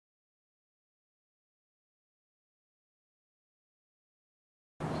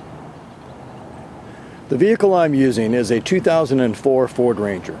The vehicle I'm using is a 2004 Ford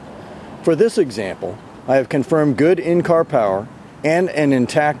Ranger. For this example, I have confirmed good in-car power and an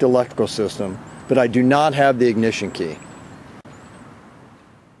intact electrical system, but I do not have the ignition key.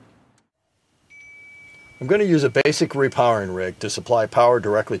 I'm going to use a basic repowering rig to supply power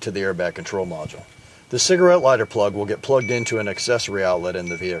directly to the airbag control module. The cigarette lighter plug will get plugged into an accessory outlet in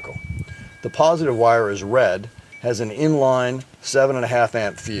the vehicle. The positive wire is red, has an inline 7.5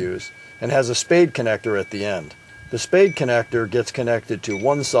 amp fuse, and has a spade connector at the end. The spade connector gets connected to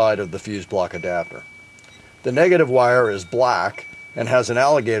one side of the fuse block adapter. The negative wire is black and has an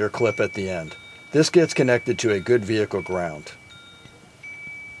alligator clip at the end. This gets connected to a good vehicle ground.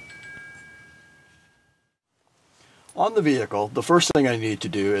 On the vehicle, the first thing I need to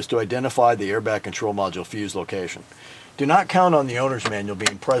do is to identify the airbag control module fuse location. Do not count on the owner's manual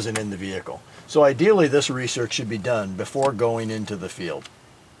being present in the vehicle, so ideally this research should be done before going into the field.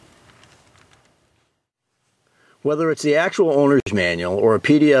 Whether it's the actual owner's manual or a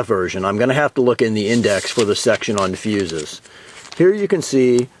PDF version, I'm going to have to look in the index for the section on fuses. Here you can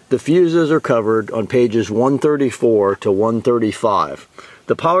see the fuses are covered on pages 134 to 135.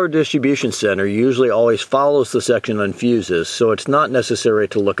 The power distribution center usually always follows the section on fuses, so it's not necessary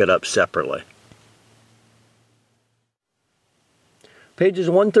to look it up separately. Pages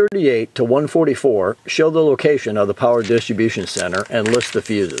 138 to 144 show the location of the power distribution center and list the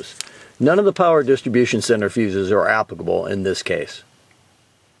fuses. None of the power distribution center fuses are applicable in this case.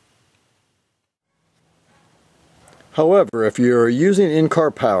 However, if you are using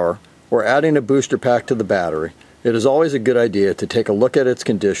in-car power or adding a booster pack to the battery, it is always a good idea to take a look at its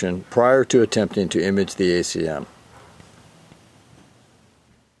condition prior to attempting to image the ACM.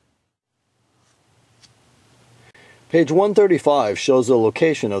 Page 135 shows the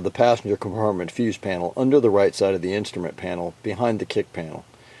location of the passenger compartment fuse panel under the right side of the instrument panel behind the kick panel.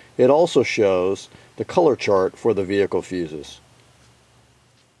 It also shows the color chart for the vehicle fuses.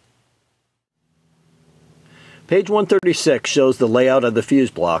 Page 136 shows the layout of the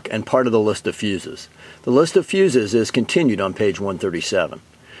fuse block and part of the list of fuses. The list of fuses is continued on page 137.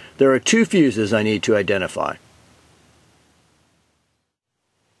 There are two fuses I need to identify.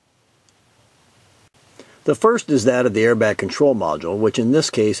 The first is that of the airbag control module, which in this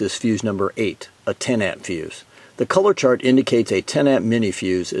case is fuse number 8, a 10 amp fuse. The color chart indicates a 10 amp mini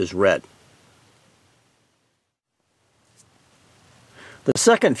fuse is red. The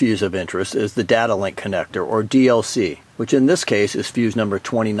second fuse of interest is the data link connector, or DLC, which in this case is fuse number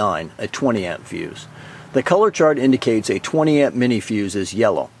 29, a 20 amp fuse. The color chart indicates a 20 amp mini fuse is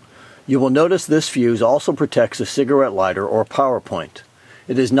yellow. You will notice this fuse also protects a cigarette lighter or power point.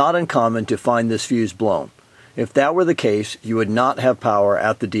 It is not uncommon to find this fuse blown. If that were the case, you would not have power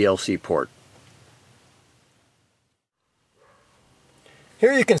at the DLC port.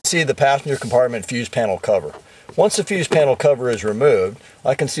 Here you can see the passenger compartment fuse panel cover. Once the fuse panel cover is removed,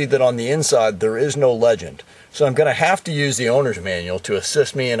 I can see that on the inside there is no legend, so I'm going to have to use the owner's manual to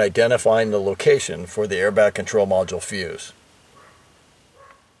assist me in identifying the location for the airbag control module fuse.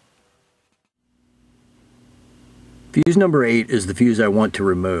 Fuse number 8 is the fuse I want to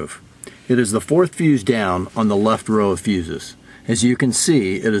remove. It is the fourth fuse down on the left row of fuses. As you can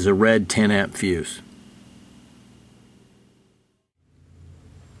see, it is a red 10 amp fuse.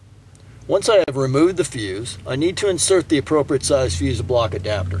 Once I have removed the fuse, I need to insert the appropriate size fuse block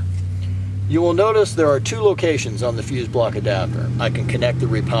adapter. You will notice there are two locations on the fuse block adapter I can connect the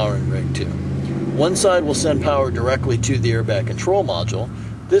repowering rig to. One side will send power directly to the airbag control module.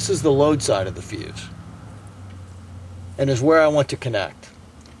 This is the load side of the fuse and is where I want to connect.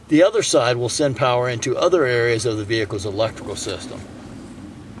 The other side will send power into other areas of the vehicle's electrical system.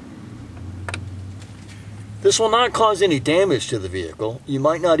 This will not cause any damage to the vehicle. You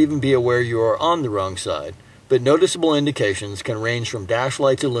might not even be aware you are on the wrong side, but noticeable indications can range from dash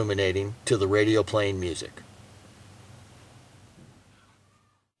lights illuminating to the radio playing music.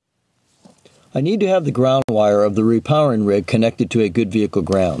 I need to have the ground wire of the repowering rig connected to a good vehicle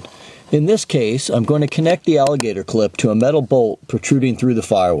ground. In this case, I'm going to connect the alligator clip to a metal bolt protruding through the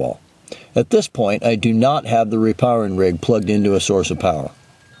firewall. At this point, I do not have the repowering rig plugged into a source of power.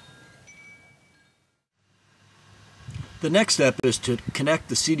 The next step is to connect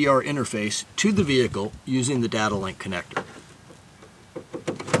the CDR interface to the vehicle using the data link connector.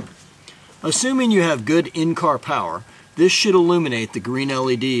 Assuming you have good in-car power, this should illuminate the green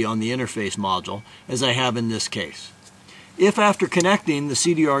LED on the interface module, as I have in this case. If after connecting the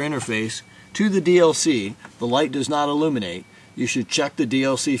CDR interface to the DLC, the light does not illuminate, you should check the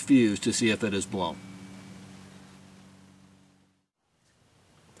DLC fuse to see if it is blown.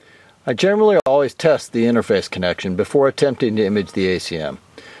 I generally always test the interface connection before attempting to image the ACM.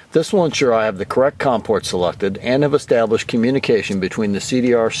 This will ensure I have the correct COM port selected and have established communication between the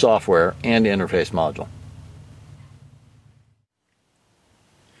CDR software and interface module.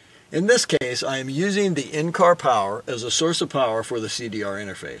 In this case, I am using the in-car power as a source of power for the CDR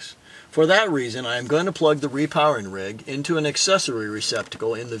interface. For that reason, I am going to plug the repowering rig into an accessory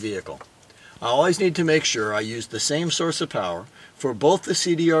receptacle in the vehicle. I always need to make sure I use the same source of power for both the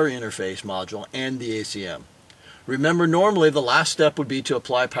CDR interface module and the ACM. Remember, normally the last step would be to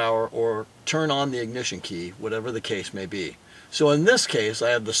apply power or turn on the ignition key, whatever the case may be. So in this case, I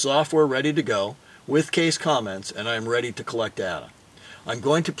have the software ready to go with case comments, and I am ready to collect data. I'm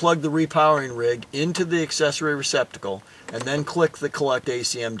going to plug the repowering rig into the accessory receptacle and then click the Collect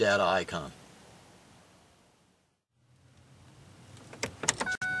ACM Data icon.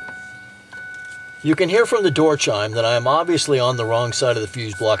 You can hear from the door chime that I am obviously on the wrong side of the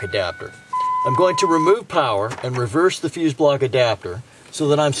fuse block adapter. I'm going to remove power and reverse the fuse block adapter so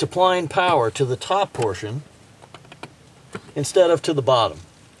that I'm supplying power to the top portion instead of to the bottom.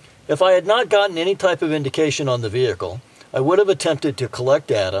 If I had not gotten any type of indication on the vehicle, I would have attempted to collect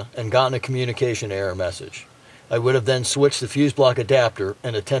data and gotten a communication error message. I would have then switched the fuse block adapter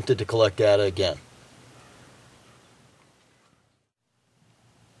and attempted to collect data again.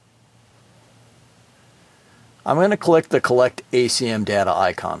 I'm going to click the Collect ACM Data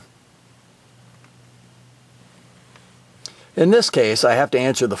icon. In this case, I have to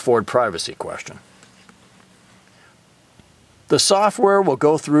answer the Ford privacy question. The software will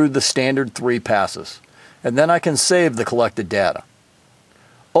go through the standard 3 passes, and then I can save the collected data.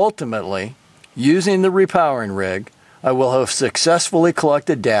 Ultimately, using the repowering rig, I will have successfully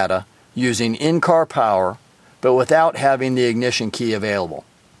collected data using in-car power, but without having the ignition key available.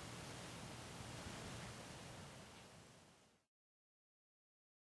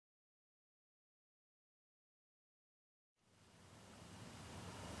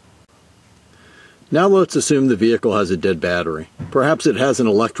 Now let's assume the vehicle has a dead battery. Perhaps it has an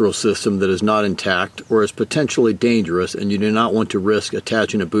electrical system that is not intact or is potentially dangerous, and you do not want to risk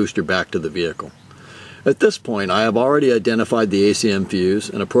attaching a booster back to the vehicle. At this point, I have already identified the ACM fuse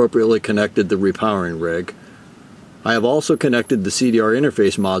and appropriately connected the repowering rig. I have also connected the CDR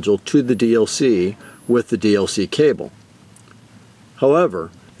interface module to the DLC with the DLC cable.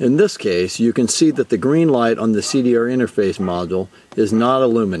 However, in this case, you can see that the green light on the CDR interface module is not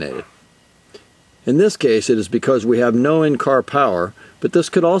illuminated. In this case, it is because we have no in-car power, but this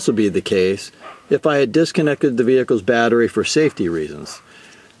could also be the case if I had disconnected the vehicle's battery for safety reasons.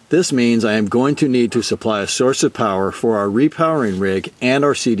 This means I am going to need to supply a source of power for our repowering rig and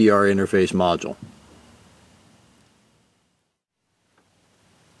our CDR interface module.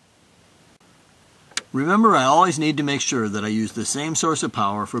 Remember, I always need to make sure that I use the same source of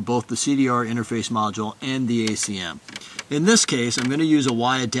power for both the CDR interface module and the ACM. In this case, I'm going to use a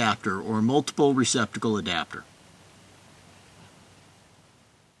Y adapter or multiple receptacle adapter.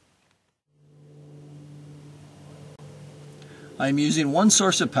 I am using one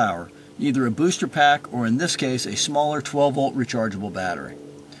source of power, either a booster pack or in this case a smaller 12-volt rechargeable battery.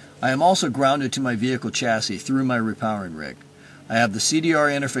 I am also grounded to my vehicle chassis through my repowering rig. I have the CDR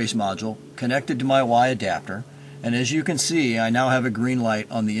interface module connected to my Y adapter, and as you can see, I now have a green light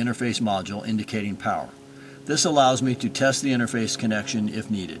on the interface module indicating power. This allows me to test the interface connection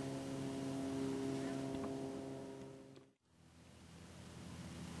if needed.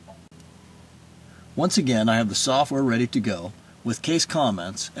 Once again, I have the software ready to go with case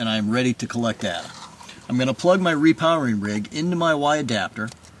comments, and I am ready to collect data. I'm going to plug my repowering rig into my Y adapter,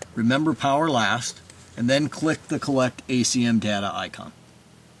 remember power last, and then click the Collect ACM Data icon.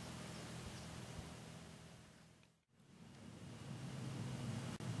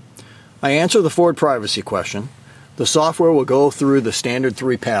 I answer the Ford privacy question. The software will go through the standard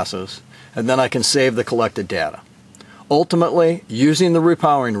 3 passes, and then I can save the collected data. Ultimately, using the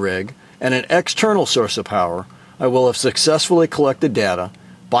repowering rig and an external source of power, I will have successfully collected data,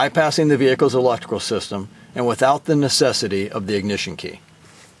 bypassing the vehicle's electrical system and without the necessity of the ignition key.